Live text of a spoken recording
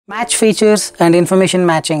Match features and information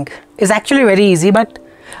matching is actually very easy, but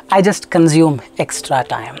I just consume extra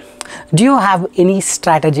time. Do you have any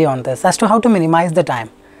strategy on this as to how to minimize the time?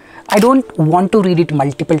 I don't want to read it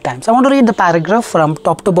multiple times. I want to read the paragraph from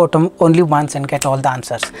top to bottom only once and get all the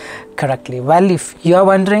answers correctly. Well, if you are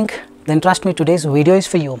wondering, then trust me, today's video is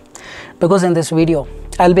for you, because in this video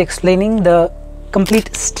I'll be explaining the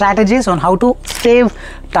complete strategies on how to save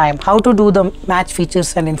time, how to do the match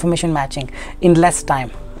features and information matching in less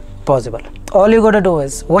time possible. All you gotta do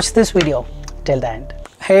is watch this video till the end.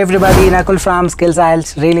 Hey everybody, Nakul from Skills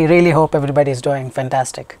IELTS. Really hope everybody is doing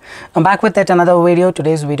fantastic. I'm back with yet another video.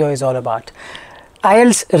 Today's video is all about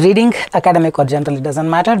IELTS reading, academic or general, it doesn't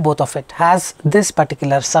matter, both of it has this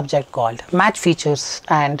particular subject called match features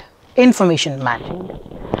and information matching.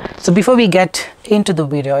 So before we get into the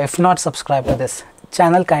video, if not subscribed to this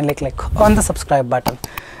channel, kindly click on the subscribe button.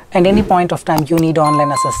 And any point of time you need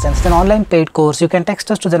online assistance, then online paid course, you can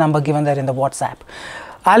text us to the number given there in the WhatsApp.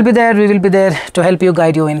 I'll be there, we will be there to help you,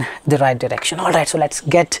 guide you in the right direction. Alright, so let's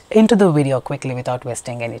get into the video quickly without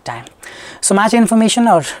wasting any time. So match information,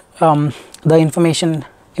 or the information,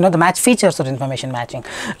 the match features or information matching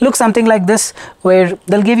looks something like this, where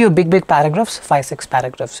they'll give you big paragraphs, 5-6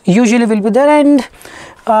 paragraphs usually will be there, and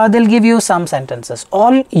they'll give you some sentences.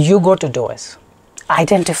 All you got to do is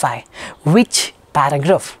identify which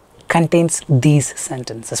paragraph contains these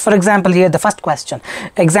sentences. For example, here the first question: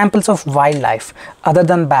 examples of wildlife other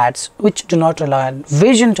than bats which do not rely on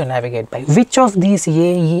vision to navigate by. Which of these A,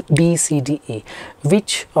 E, B, C, D, E,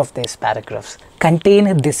 which of these paragraphs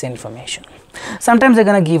contain this information? Sometimes they're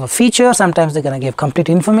going to give a feature, sometimes they're going to give complete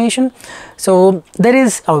information. So there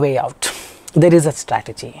is a way out, there is a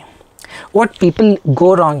strategy. What people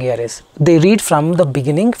go wrong here is they read from the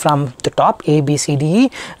beginning, from the top, A, B, C, D,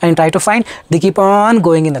 E, and try to find. They keep on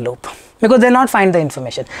going in the loop because they'll not find the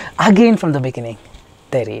information. Again from the beginning,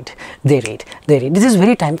 they read. This is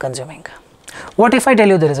very time consuming. What if I tell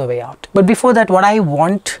you there is a way out? But before that, what I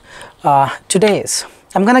want today is,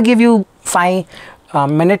 I'm going to give you 5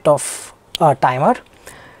 minutes of timer.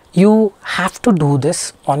 You have to do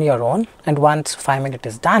this on your own, and once 5 minutes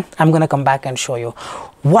is done, I'm going to come back and show you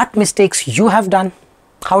what mistakes you have done,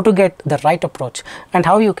 how to get the right approach, and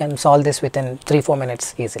how you can solve this within 3-4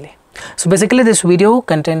 minutes easily. So basically this video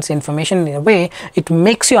contains information in a way it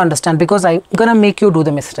makes you understand, because I'm going to make you do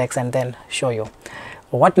the mistakes and then show you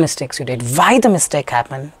what mistakes you did, why the mistake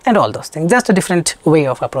happened, and all those things. Just a different way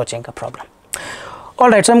of approaching a problem.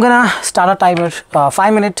 Alright, so I'm gonna start a timer,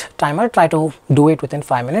 5-minute timer. Try to do it within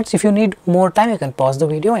 5 minutes. If you need more time, you can pause the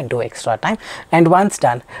video and do extra time. And once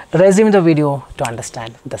done, resume the video to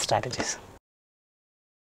understand the strategies.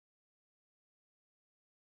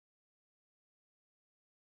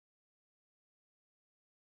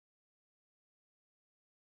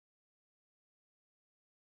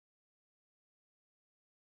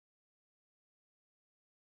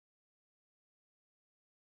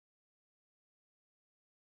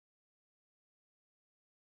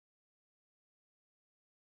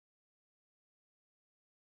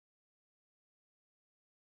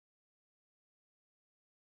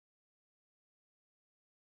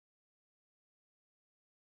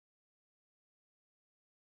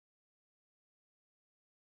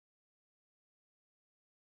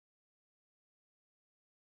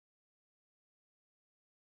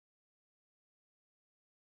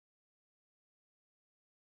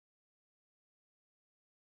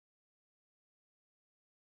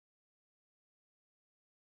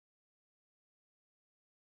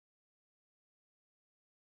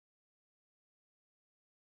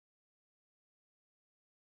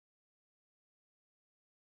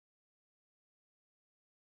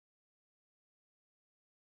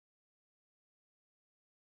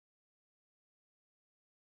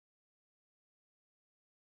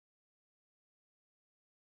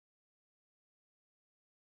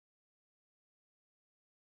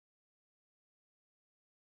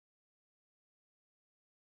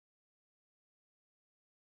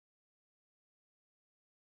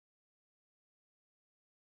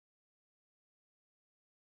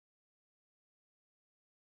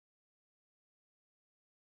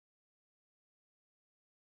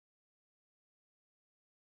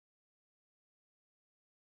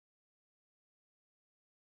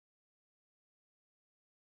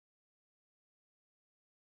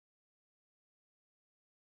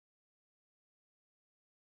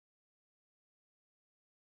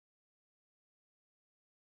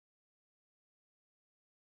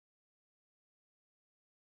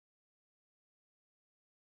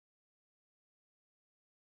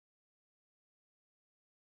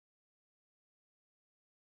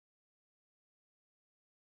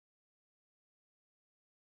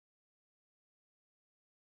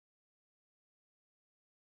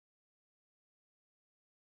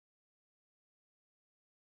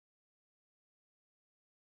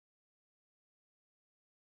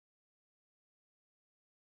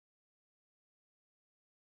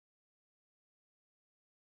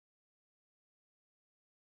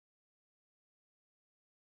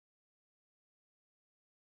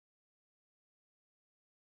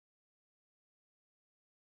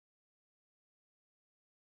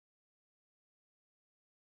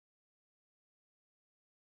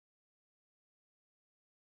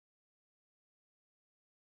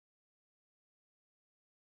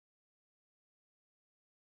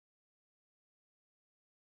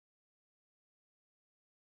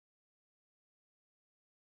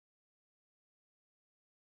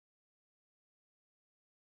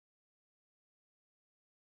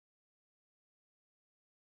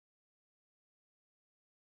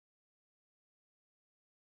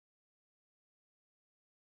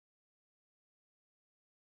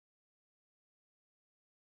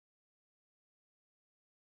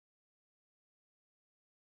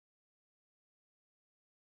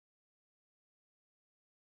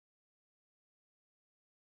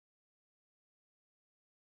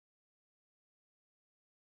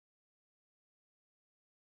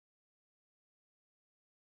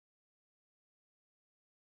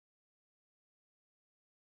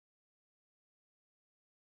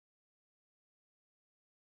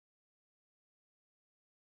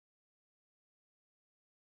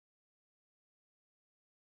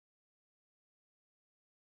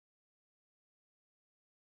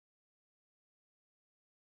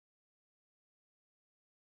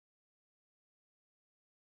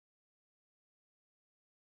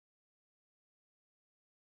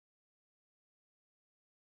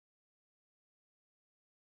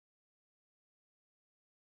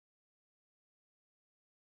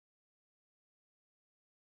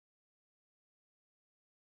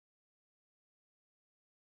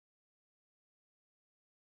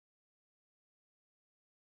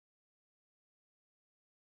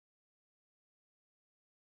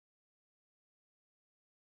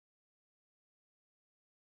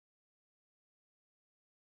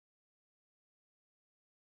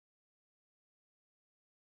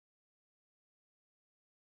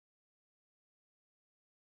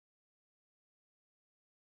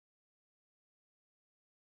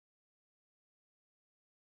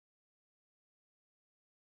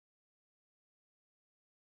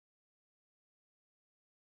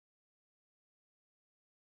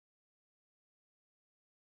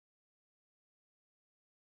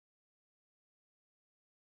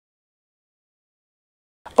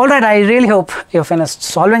 Alright, I really hope you finished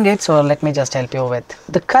solving it. So let me just help you with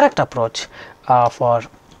the correct approach for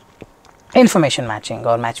information matching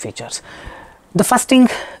or match features. The first thing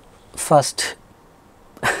first,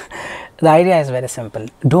 the idea is very simple.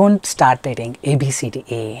 Don't start reading A, B, C, D,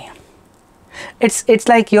 A. It's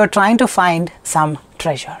like you're trying to find some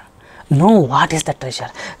treasure. Know what is the treasure,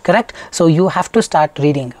 correct? So you have to start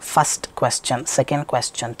reading first question, second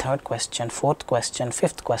question, third question, fourth question,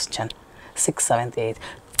 fifth question, sixth, seventh, eighth,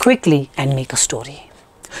 quickly, and make a story.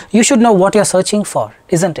 You should know what you're searching for,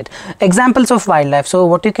 isn't it? Examples of wildlife. So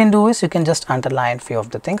what you can do is you can just underline few of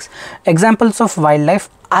the things. Examples of wildlife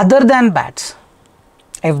other than bats.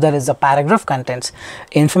 If there is a paragraph contains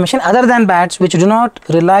information other than bats which do not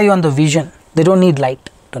rely on the vision, they don't need light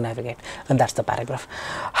to navigate, and that's the paragraph.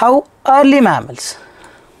 How early mammals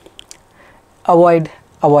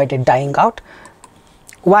avoided dying out.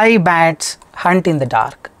 Why bats hunt in the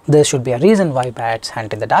dark. There should be a reason why bats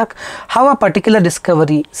hunt in the dark. How a particular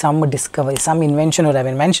discovery, some invention or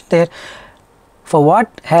I've mentioned there, for what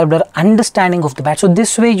helped our understanding of the bat. So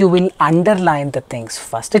this way you will underline the things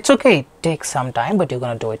first. It's okay, it takes some time, but you're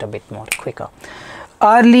going to do it a bit more quicker.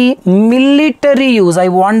 Early military use. I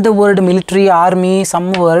want the word military, army,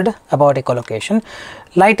 some word about echolocation.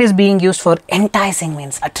 Light is being used for enticing,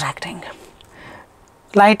 means attracting.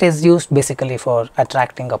 Light is used basically for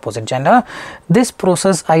attracting opposite gender. This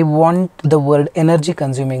process, I want the word energy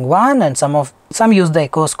consuming one, and some use the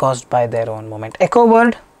echoes caused by their own movement. Echo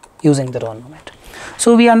word using their own movement.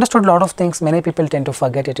 So we understood a lot of things. Many people tend to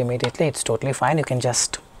forget it immediately. It's totally fine. You can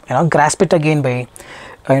just grasp it again by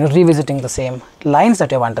revisiting the same lines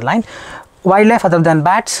that you have underlined. Wildlife other than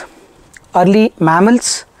bats. Early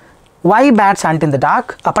mammals. Why bats hunt in the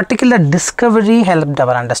dark. A particular discovery helped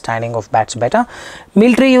our understanding of bats better.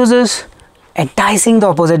 Military uses. Enticing the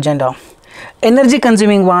opposite gender. Energy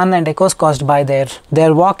consuming one, and echoes caused by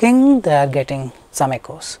their walking. They are getting some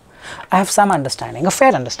echoes. I have some understanding, a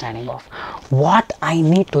fair understanding of what I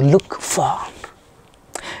need to look for.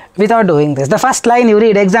 Without doing this, the first line you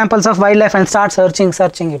read examples of wildlife and start searching,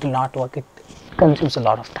 it will not work. It consumes a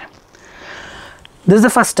lot of time. This is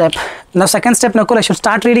the first step. Now second step, Nakul, I should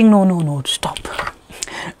start reading. No, stop.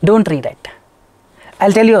 Don't read it.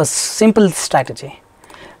 I'll tell you a simple strategy.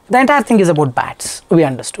 The entire thing is about bats. We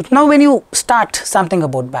understood. Now when you start something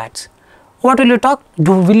about bats, what will you talk?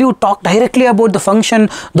 Will you talk directly about the function,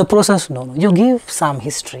 the process? No. You give some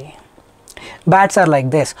history. Bats are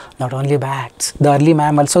like this. Not only bats, the early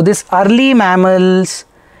mammals. So this early mammals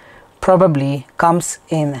probably comes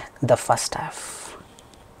in the first half.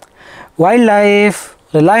 Wildlife,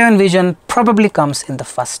 rely on vision, probably comes in the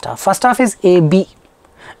first half. First half is AB.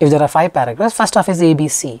 If there are 5 paragraphs, first half is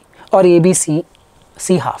ABC or ABC,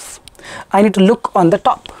 C half. I need to look on the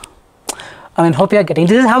top. Hope you are getting.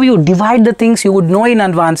 This is how you divide the things. You would know in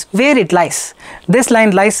advance where it lies. This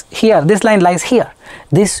line lies here. This line lies here.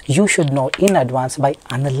 This you should know in advance by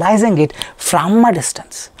analyzing it from a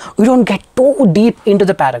distance. You don't get too deep into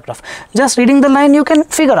the paragraph. Just reading the line you can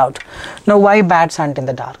figure out. Now why bats hunt in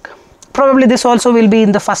the dark. Probably this also will be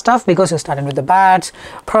in the first half because you started with the bats.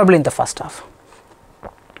 Probably in the first half.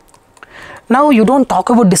 Now you don't talk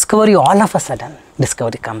about discovery all of a sudden.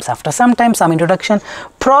 Discovery comes after some time, some introduction,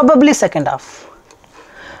 probably second half.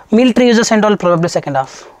 Military uses and all, probably second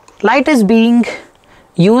half. Light is being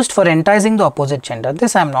used for enticing the opposite gender.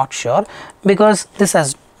 This I am not sure because this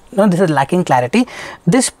is lacking clarity.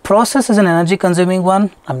 This process is an energy consuming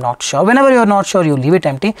one. I am not sure. Whenever you are not sure, you leave it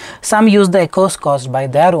empty. Some use the echoes caused by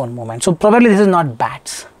their own movement. So probably this is not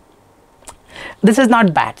bats. This is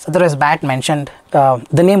not bats, otherwise bat mentioned, the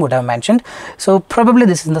name would have mentioned. So probably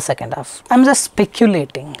this is in the second half. I'm just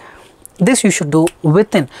speculating. This you should do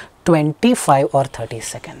within 25 or 30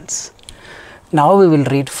 seconds. Now we will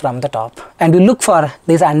read from the top and we look for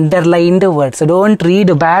these underlined words. So don't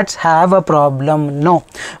read bats have a problem. No,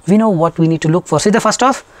 we know what we need to look for. See the first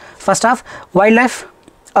half, wildlife,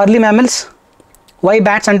 early mammals, why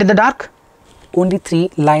bats hunt in the dark. Only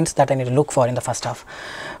 3 lines that I need to look for in the first half.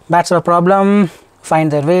 Bats are a problem,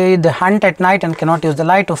 find their way, they hunt at night and cannot use the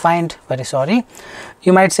light to find, very sorry.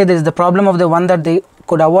 You might say this is the problem of the one that they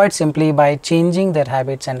could avoid simply by changing their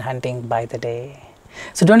habits and hunting by the day.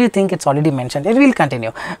 So don't you think it's already mentioned? It will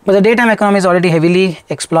continue. But the daytime economy is already heavily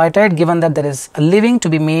exploited given that there is a living to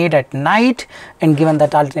be made at night and given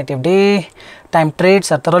that alternative day time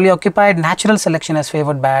trades are thoroughly occupied, natural selection has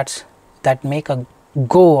favored bats that make a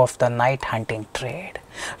go of the night hunting trade.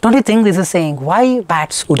 Don't you think this is saying why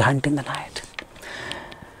bats would hunt in the night?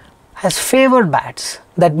 Has favored bats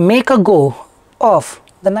that make a go of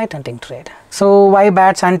the night hunting trade. So why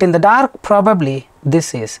bats hunt in the dark? Probably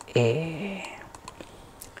this is A.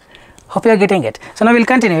 Hope you are getting it. So now we'll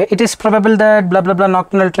continue. It is probable that blah blah blah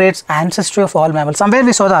nocturnal traits, ancestry of all mammals. Somewhere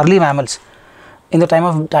we saw the early mammals in the time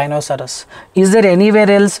of dinosaurs. Is there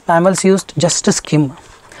anywhere else mammals used just to skim?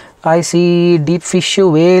 I see deep fish,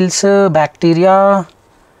 whales, bacteria.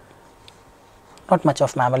 Not much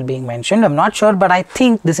of mammal being mentioned. I'm not sure, but I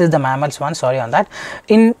think this is the mammals one. Sorry on that.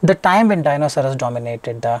 In the time when dinosaurs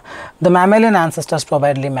dominated, the mammalian ancestors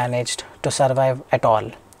probably managed to survive at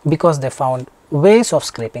all because they found ways of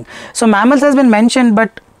scraping. So mammals has been mentioned,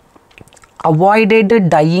 but avoided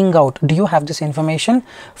dying out. Do you have this information?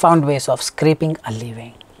 Found ways of scraping a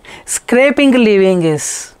living. Scraping a living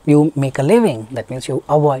is you make a living. That means you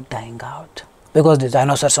avoid dying out. Because the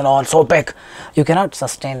dinosaurs are all so big, you cannot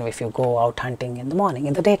sustain if you go out hunting in the morning,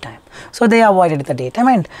 in the daytime. So they avoided the daytime.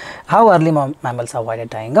 And how early mammals avoided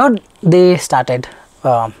dying out? They started,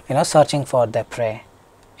 searching for their prey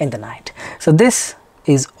in the night. So this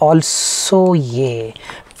is also A,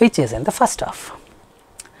 which is in the first half.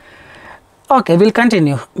 Okay, we'll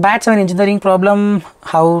continue. Bats have an engineering problem,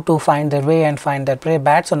 how to find their way and find their prey.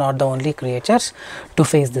 Bats are not the only creatures to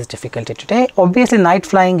face this difficulty today. Obviously, night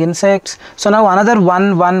flying insects. So now another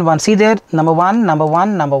 1, 1, 1. See there, number 1, number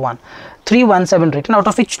 1, number 1. 3, 1, 7 written, out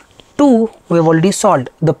of which 2 we have already solved.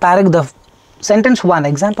 The sentence 1,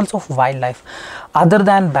 examples of wildlife other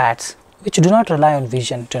than bats which do not rely on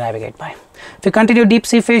vision to navigate by. If you continue, deep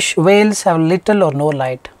sea fish, whales have little or no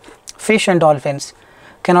light. Fish and dolphins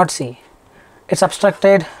cannot see. It's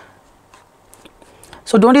obstructed.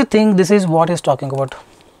 So don't you think this is what he's talking about?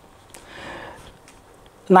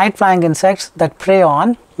 Night flying insects that prey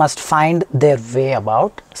on must find their way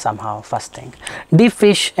about somehow, first thing. Deep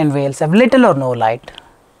fish and whales have little or no light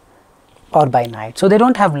or by night. So they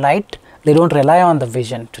don't have light, they don't rely on the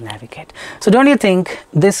vision to navigate. So don't you think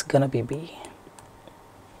this is gonna be B?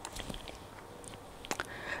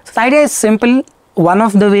 So the idea is simple. One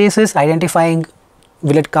of the ways is identifying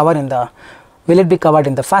will it be covered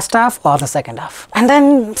in the first half or the second half, and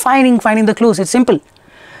then finding the clues. It's simple.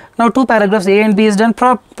 Now 2 paragraphs A and B is done.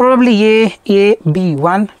 Probably A, B,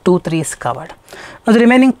 1, 2, 3 is covered. Now the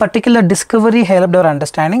remaining particular discovery helped our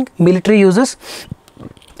understanding. Military uses.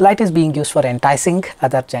 Light is being used for enticing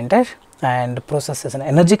other gender, and process is an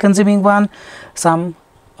energy consuming one. Some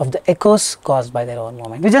of the echoes caused by their own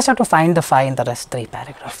movement. We just have to find the phi in the rest 3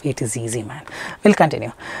 paragraphs. It is easy, man. We'll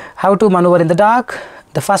continue. How to maneuver in the dark.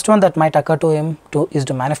 The first one that might occur to him is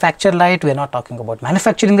to manufacture light. We are not talking about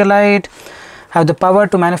manufacturing the light. Have the power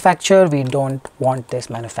to manufacture. We don't want this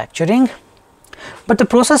manufacturing. But the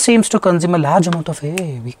process seems to consume a large amount of,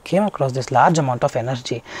 we came across this large amount of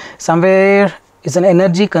energy. Somewhere is an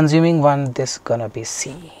energy consuming one. This gonna be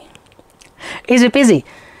C. Easy peasy.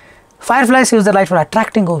 Fireflies use the light for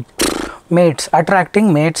attracting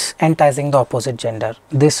mates, enticing the opposite gender.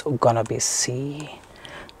 This gonna be C.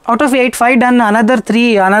 Out of 8, 5 done, another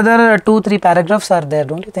 2, 3 paragraphs are there.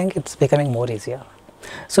 Don't you think it's becoming more easier?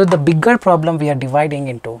 So the bigger problem we are dividing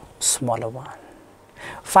into smaller one.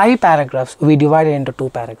 5 paragraphs we divided into 2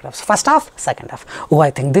 paragraphs. First half, second half. Oh, I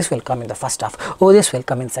think this will come in the first half. Oh, this will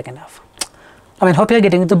come in second half. I mean, hope you are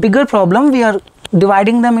getting it. The bigger problem we are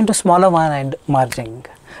dividing them into smaller one and merging.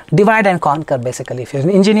 Divide and conquer, basically. If you're an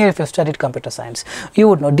engineer, if you've studied computer science, you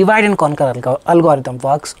would know divide and conquer algorithm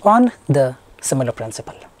works on the similar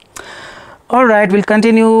principle. Alright, we'll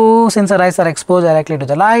continue. Since our eyes are exposed directly to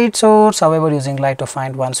the light source, however, using light to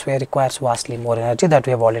find one's way requires vastly more energy, that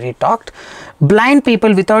we have already talked. Blind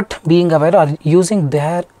people, without being aware, are using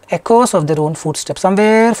their echoes of their own footsteps.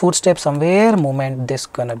 Somewhere, footsteps, somewhere, movement. This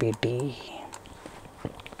gonna be D.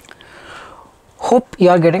 Hope you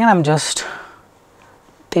are getting it. I'm just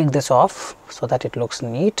take this off so that it looks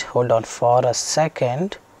neat. Hold on for a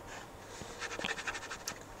second.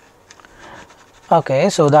 Okay,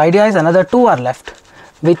 so the idea is another 2 are left,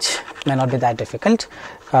 which may not be that difficult.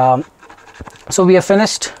 So we have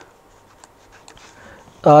finished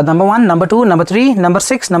number 1, number 2, number 3, number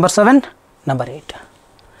 6, number 7, number 8.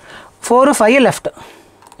 4 or 5 left.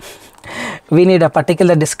 We need a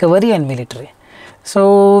particular discovery and military.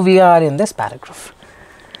 So we are in this paragraph.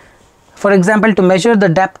 For example, to measure the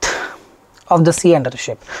depth of the sea under a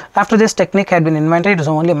ship. After this technique had been invented, it was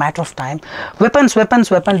only a matter of time. Weapon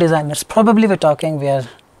designers. Probably we are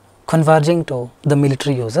converging to the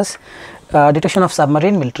military uses. Detection of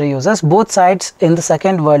submarine, military uses. Both sides in the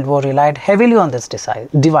Second World War relied heavily on these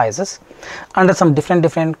devices under some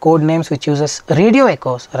different code names which uses radio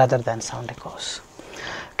echoes rather than sound echoes.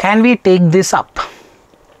 Can we take this up?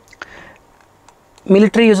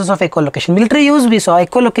 Military uses of echolocation. Military use we saw,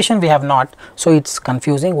 echolocation we have not, so it's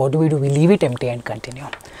confusing. What do? We leave it empty and continue.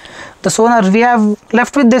 The sonar, we have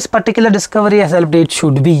left with this particular discovery has helped. It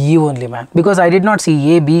should be E only, man, because I did not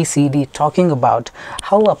see A, B, C, D talking about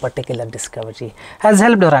how a particular discovery has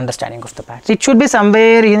helped our understanding of the bats. It should be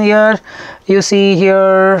somewhere in here. You see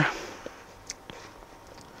here,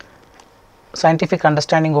 scientific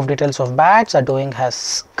understanding of details of bats are doing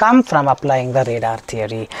has come from applying the radar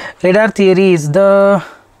theory. Radar theory is the,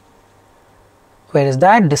 where is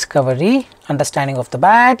that? Discovery, understanding of the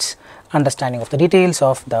bats, understanding of the details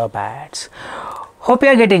of the bats. Hope you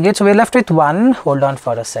are getting it. So we are left with one. Hold on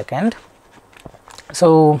for a second.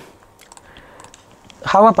 So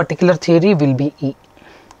how a particular theory will be E.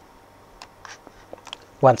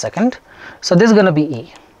 1 second. So this is going to be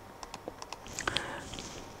E.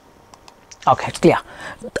 Okay, clear.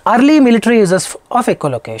 Early military uses of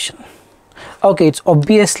echolocation. Okay, it's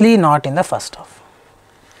obviously not in the first half.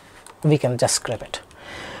 We can just scrap it.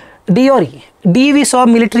 D or E? D, we saw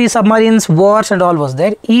military submarines, wars and all was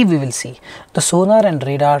there. E, we will see the sonar and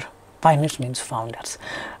radar pioneers means founders.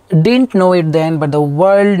 Didn't know it then, but the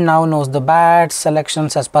world now knows the bats.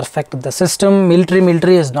 Selections has perfected the system.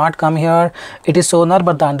 Military has not come here. It is sonar,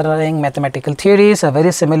 but the underlying mathematical theories are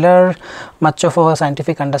very similar. Much of our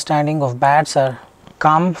scientific understanding of bats are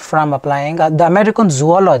come from applying the American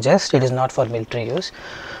zoologist. It is not for military use,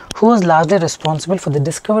 who was largely responsible for the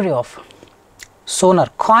discovery of sonar,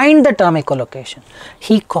 coined the term echolocation.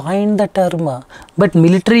 He coined the term, but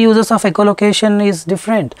military uses of echolocation is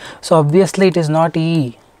different. So obviously it is not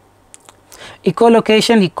E.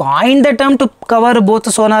 Echolocation, he coined the term to cover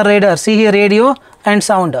both sonar, radar. See here, radio and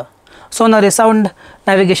sound. Sonar is sound,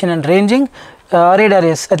 navigation and ranging. Radar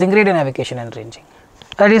is, I think, radio navigation and ranging.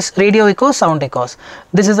 That is radio echoes, sound echoes.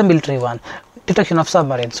 This is the military one, detection of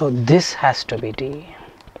submarine. So this has to be D.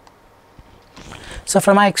 So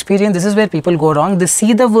from my experience, this is where people go wrong. They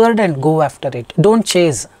see the word and go after it. Don't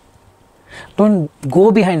chase. Don't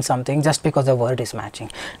go behind something just because the word is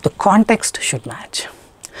matching. The context should match.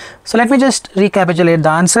 So let me just recapitulate the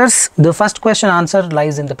answers. The first question answer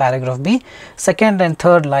lies in the paragraph B. Second and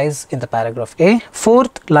third lies in the paragraph A.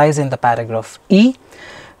 Fourth lies in the paragraph E.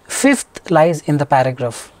 Fifth lies in the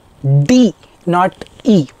paragraph D, not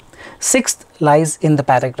E. Sixth lies in the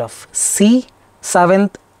paragraph C.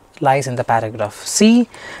 Seventh lies in the paragraph C,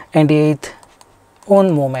 and eighth,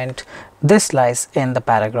 own moment, this lies in the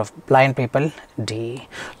paragraph blind people D.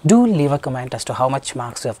 Do leave a comment as to how much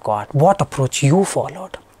marks you have got, what approach you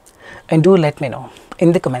followed, and do let me know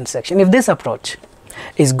in the comment section if this approach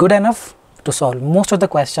is good enough to solve most of the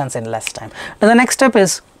questions in less time. Now the next step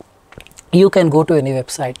is, you can go to any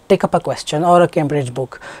website, take up a question or a Cambridge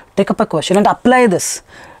book, take up a question and apply this.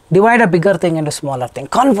 Divide a bigger thing into smaller thing,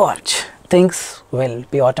 converge. Things will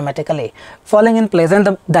be automatically falling in place,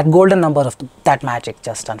 and that golden number of that magic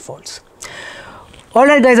just unfolds.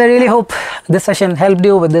 Alright guys, I really hope this session helped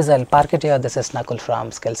you. With this, I'll park it here. This is Nakul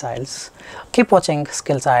from Skills IELTS. Keep watching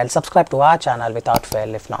Skills IELTS. Subscribe to our channel without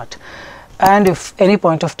fail if not. And if any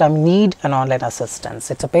point of time need an online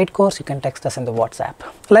assistance, it's a paid course, you can text us in the WhatsApp.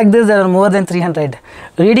 Like this, there are more than 300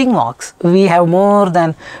 reading mocks. We have more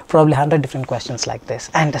than probably 100 different questions like this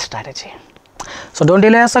and a strategy. So don't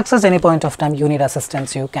delay your success. Any point of time you need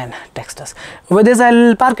assistance, you can text us. With this,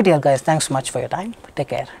 I'll park it here guys. Thanks so much for your time. Take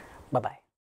care. Bye-bye.